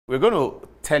we're going to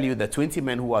tell you the 20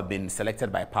 men who have been selected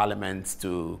by Parliament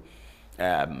to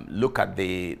look at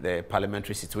the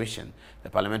parliamentary situation. The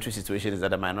parliamentary situation is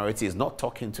that the minority is not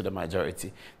talking to the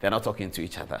majority. They're not talking to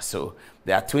each other. So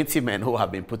there are 20 men who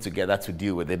have been put together to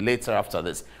deal with it. Later after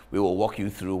this, we will walk you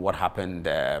through what happened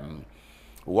in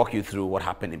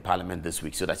Parliament this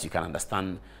week so that you can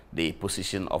understand the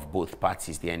position of both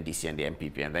parties, the NDC and the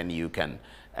MPP, and then you can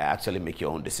actually make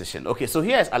your own decision. Okay, so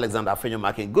here's Alexander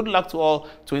Afenyo-Markin. Good luck to all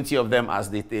 20 of them as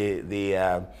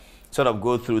they sort of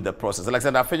go through the process.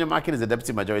 Alexander Afenyo-Markin is the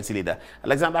Deputy Majority Leader.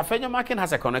 Alexander Afenyo-Markin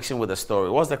has a connection with the story.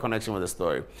 What's the connection with the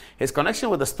story? His connection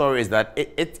with the story is that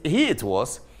it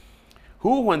was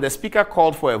who, when the Speaker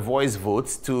called for a voice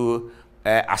vote to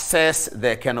assess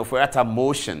the Ken Ofori-Atta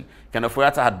motion. Ken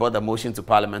Ofori-Atta had brought the motion to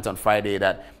Parliament on Friday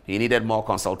that he needed more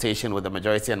consultation with the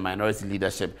majority and minority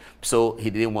leadership, so he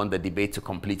didn't want the debate to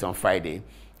complete on Friday.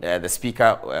 The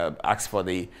Speaker asked for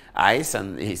the ayes,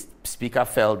 and his Speaker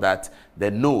felt that the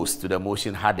noes to the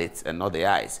motion had it and not the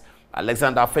ayes.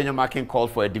 Alexander Afenyo-Markin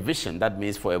called for a division, that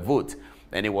means for a vote.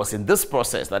 And it was in this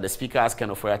process that the Speaker asked Ken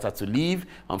Ofori-Atta to leave,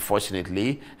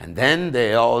 unfortunately, and then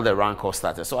all the rancor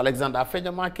started. So Alexander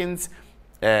Afenyo-Markin's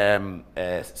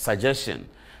suggestion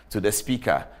to the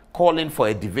Speaker calling for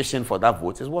a division for that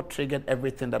vote is what triggered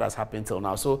everything that has happened till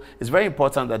now. So it's very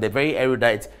important that the very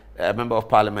erudite Member of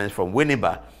Parliament from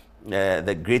Winneba,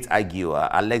 the great arguer,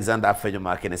 Alexander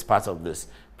Afenyo-Markin, is part of this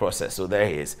process. So there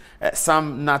he is.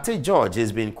 Sam Nate George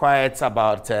has been quiet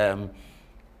about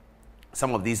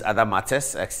some of these other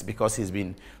matters because he's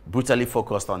been brutally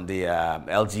focused on the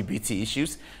LGBT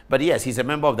issues. But yes, he's a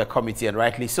member of the committee, and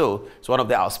rightly so. He's one of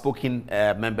the outspoken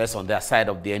members on their side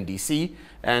of the NDC.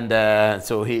 And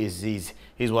so he's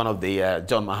one of the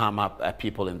John Mahama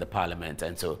people in the Parliament.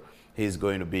 And so he's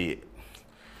going to be,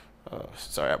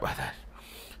 sorry about that.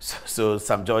 So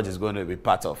Sam George is going to be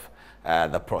part of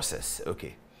the process.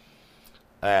 Okay.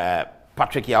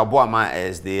 Patrick Yabuama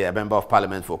is the member of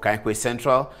Parliament for Kankwe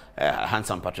Central.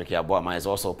 Handsome Patrick Yabuama is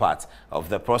also part of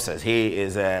the process. He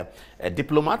is a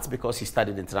diplomat because he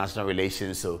studied international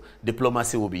relations, so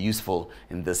diplomacy will be useful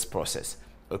in this process.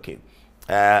 Okay.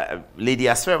 Lady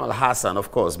Asrem Al-Hassan, of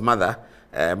course, mother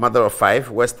of 5,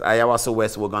 Ayawaso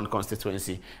West Wogan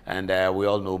constituency, and we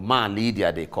all know Ma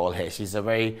Lydia, they call her. She's a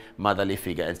very motherly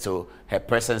figure, and so her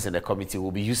presence in the committee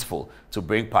will be useful to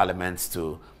bring parliaments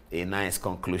to a nice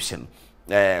conclusion.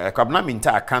 Kwabena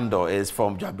Minta Akando is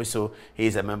from Jabiso. He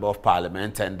is a member of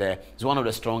Parliament, and he's one of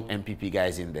the strong MPP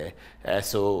guys in there.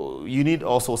 So you need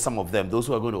also some of them, those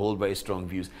who are going to hold very strong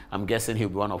views. I'm guessing he'll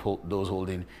be one of those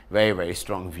holding very, very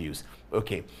strong views.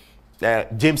 Okay.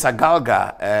 James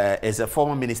Agalga is a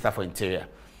former Minister for Interior.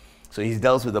 So he's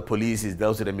dealt with the police, he's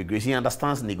dealt with immigration, he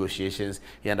understands negotiations,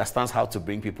 he understands how to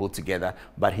bring people together,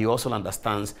 but he also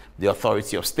understands the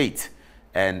authority of state.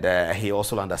 And he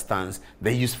also understands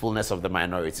the usefulness of the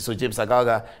minority. So James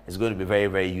Agalga is going to be very,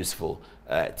 very useful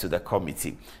to the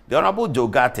committee. The Honorable Joe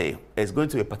Gate is going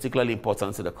to be particularly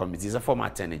important to the committee. He's a former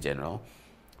Attorney General,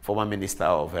 former Minister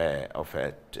of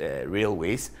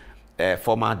Railways,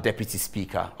 former Deputy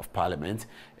Speaker of Parliament,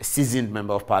 a seasoned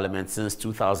Member of Parliament since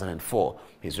 2004.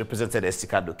 He's represented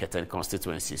Esika Doketen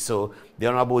constituency. So the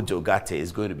Honorable Joe Gate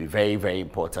is going to be very, very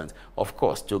important. Of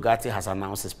course, Joe Gate has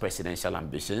announced his presidential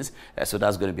ambitions, so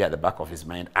that's going to be at the back of his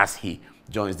mind as he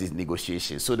joins these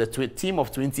negotiations. So the team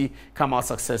of 20 come out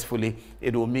successfully.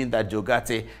 It will mean that Joe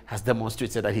Gate has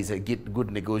demonstrated that he's a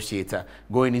good negotiator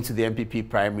going into the MPP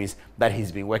primaries that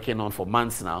he's been working on for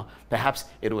months now. Perhaps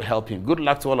it will help him. Good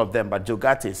luck to all of them, but Joe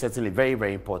Gate is certainly very,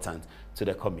 very important to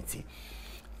the committee.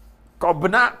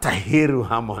 Kobna Tahiru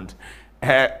Hammond.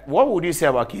 What would you say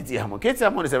about Katie Hammond? Katie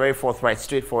Hammond is a very forthright,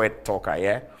 straightforward talker,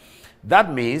 yeah?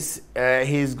 That means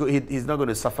he's not going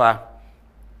to suffer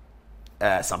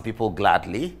some people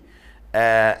gladly.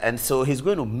 And so he's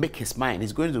going to make his mind.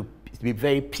 He's going to be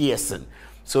very piercing.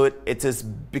 So it is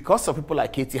because of people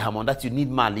like Katie Hammond that you need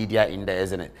Ma Lydia in there,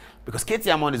 isn't it? Because Katie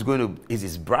Hammond is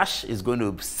his brush, he's going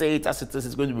to say it as it is,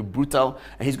 he's going to be brutal,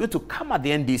 and he's going to come at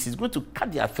the NDC, he's going to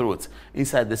cut their throats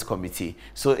inside this committee.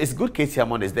 So it's good Katie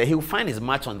Hammond is there. He'll find his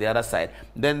match on the other side.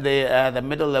 Then the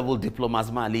middle-level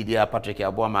diplomats, Ma Lydia, Patrick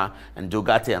Yabuama, and Joe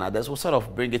Gate and others will sort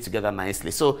of bring it together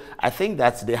nicely. So I think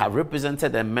that they have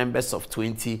represented the members of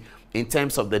 20 in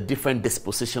terms of the different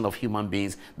disposition of human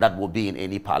beings that will be in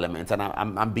any parliament. And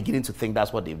I'm beginning to think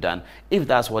that's what they've done. If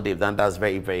that's what they've done, that's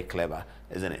very, very clever,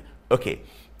 isn't it? Okay.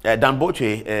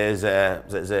 Adom-Otchere is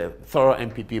a thorough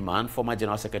MPP man, former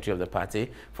General Secretary of the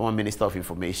party, former Minister of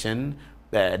Information.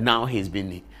 Now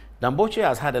Adom-Otchere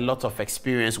has had a lot of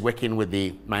experience working with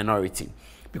the minority.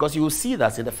 Because you will see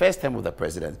that in the first term of the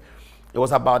president, It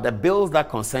was about the bills that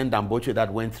concerned Adom-Otchere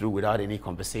that went through without any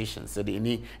conversations, so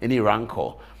any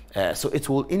rancor. So it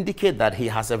will indicate that he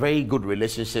has a very good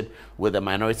relationship with the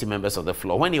minority members of the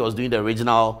floor. When he was doing the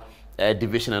original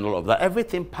division and all of that,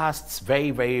 everything passed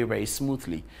very, very, very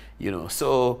smoothly, you know.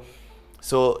 So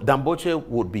Adom-Otchere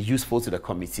would be useful to the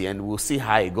committee, and we'll see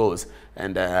how it goes.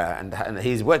 And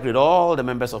he's worked with all the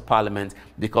members of parliament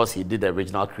because he did the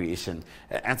original creation,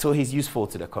 and so he's useful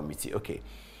to the committee. Okay.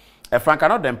 Frank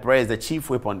Adom-Otchere is the chief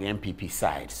whip on the MPP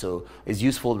side, so it's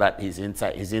useful that he's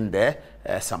in there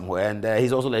somewhere, and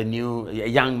he's also a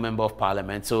young member of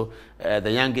parliament. So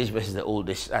the youngish versus the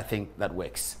oldish, I think that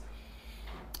works.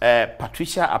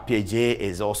 Patricia Appiagyei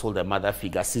is also the mother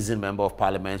figure, seasoned member of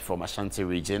parliament from Ashanti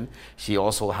region. She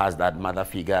also has that mother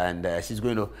figure, and she's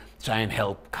going to try and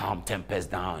help calm tempers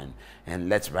down and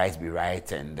let's right be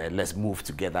right, and let's move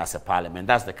together as a parliament.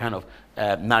 That's the kind of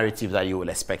narrative that you will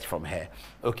expect from her.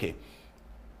 Okay.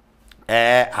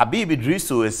 Habib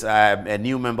Idrisu is a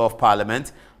new member of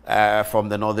parliament from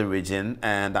the northern region,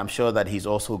 and I'm sure that he's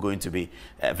also going to be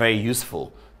very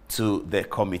useful to the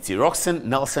committee. Roxanne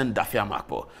Nelson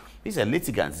Dafiamakpo. He's a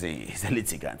litigant, he's a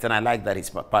litigant, and I like that he's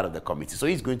part of the committee. So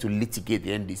he's going to litigate the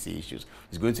NDC issues.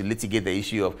 He's going to litigate the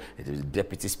issue of the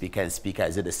deputy speaker and speaker.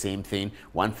 Is it the same thing?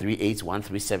 138,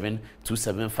 137,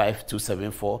 275,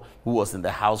 274. Who was in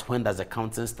the house? When does the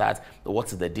counting start?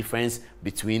 What is the difference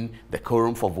between the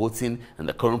quorum for voting and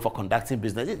the quorum for conducting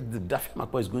business?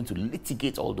 Dafiamakpo is going to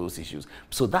litigate all those issues.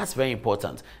 So that's very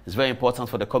important. It's very important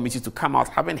for the committee to come out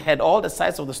having heard all the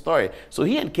sides of the story. So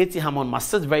he and Katie Hammond must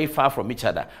sit very far from each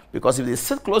other, because if they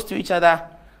sit close to each other,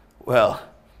 well,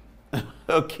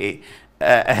 okay.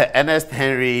 Ernest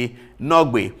Henry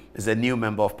Nogbe is a new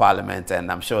member of parliament, and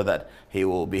I'm sure that he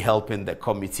will be helping the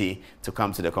committee to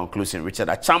come to the conclusion. Richard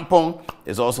Achampong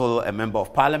is also a member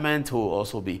of parliament who will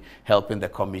also be helping the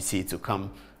committee to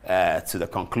come to the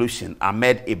conclusion.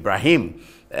 Ahmed Ibrahim,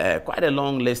 quite a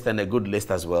long list and a good list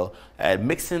as well.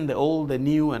 Mixing the old, the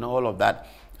new, and all of that.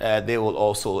 They will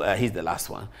also, he's the last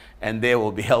one, and they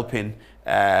will be helping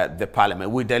the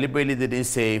parliament. We deliberately didn't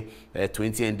say 20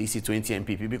 NDC, 20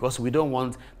 MPP, because we don't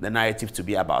want the narrative to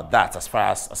be about that.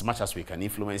 As much as we can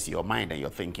influence your mind and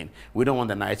your thinking, we don't want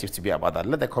the narrative to be about that.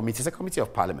 Let the committee, it's a committee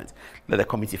of parliament, let the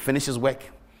committee finish its work,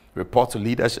 report to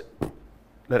leadership.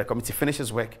 Let the committee finish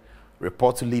its work,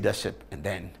 report to leadership, and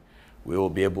then we will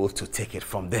be able to take it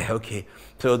from there. Okay,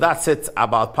 so that's it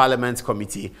about Parliament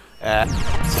Committee.